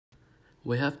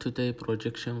We have today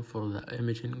projection for the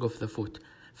imaging of the foot.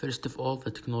 First of all, the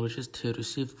technologist he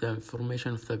received the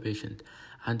information of the patient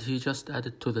and he just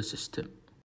added to the system.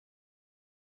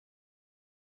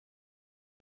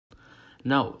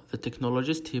 Now, the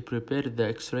technologist he prepared the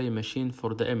X-ray machine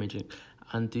for the imaging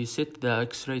and he set the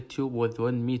X-ray tube with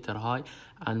 1 meter high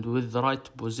and with the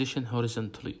right position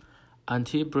horizontally. And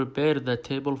he prepared the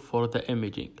table for the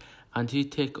imaging and he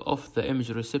take off the image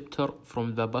receptor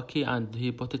from the bucky and he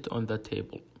put it on the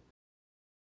table.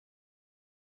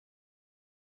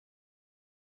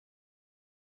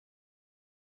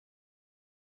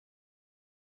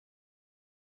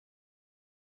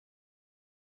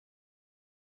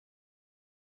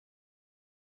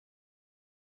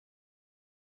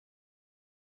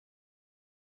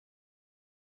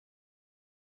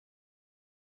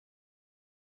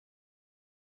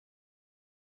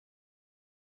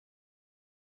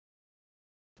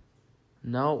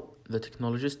 Now, the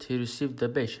technologist he received the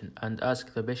patient and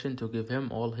asked the patient to give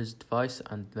him all his device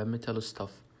and the metal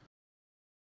stuff.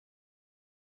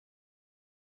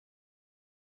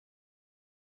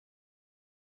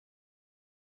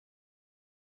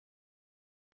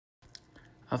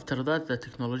 After that, the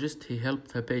technologist he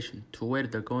helped the patient to wear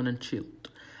the gown and shield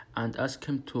and asked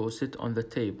him to sit on the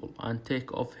table and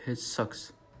take off his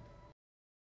socks.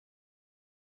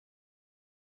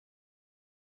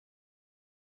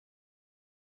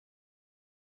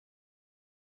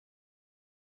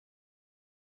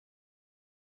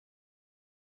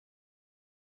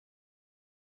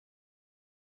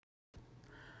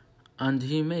 And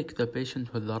he make the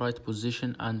patient with the right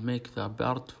position and make the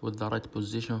part with the right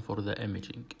position for the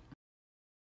imaging.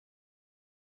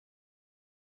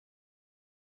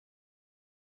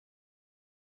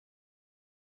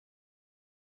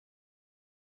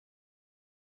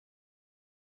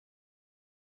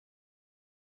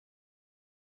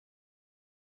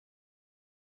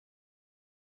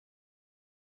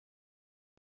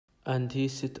 And he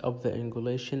set up the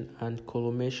angulation and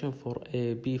collimation for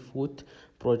IAB foot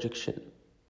projection.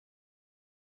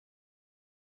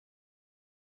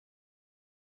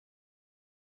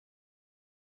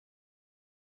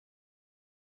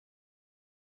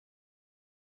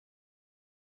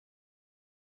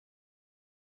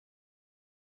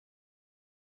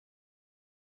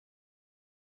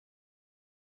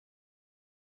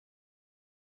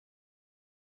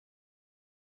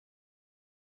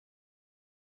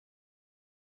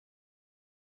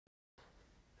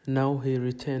 Now he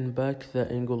return back the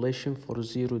angulation for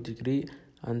 0 degree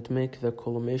and make the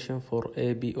collimation for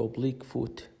AB oblique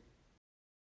foot.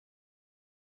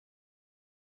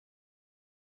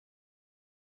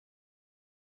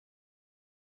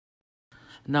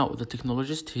 Now the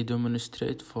technologist he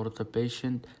demonstrate for the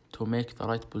patient to make the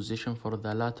right position for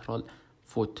the lateral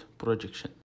foot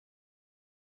projection.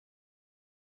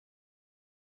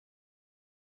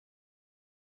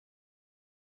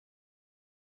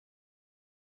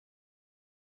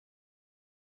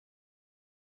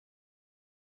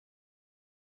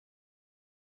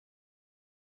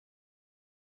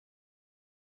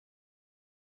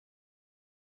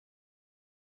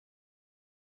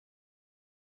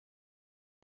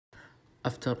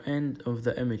 After end of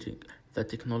the imaging, the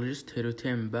technologist he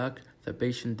return back the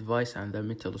patient device and the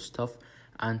metal stuff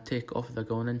and take off the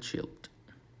gown and shield.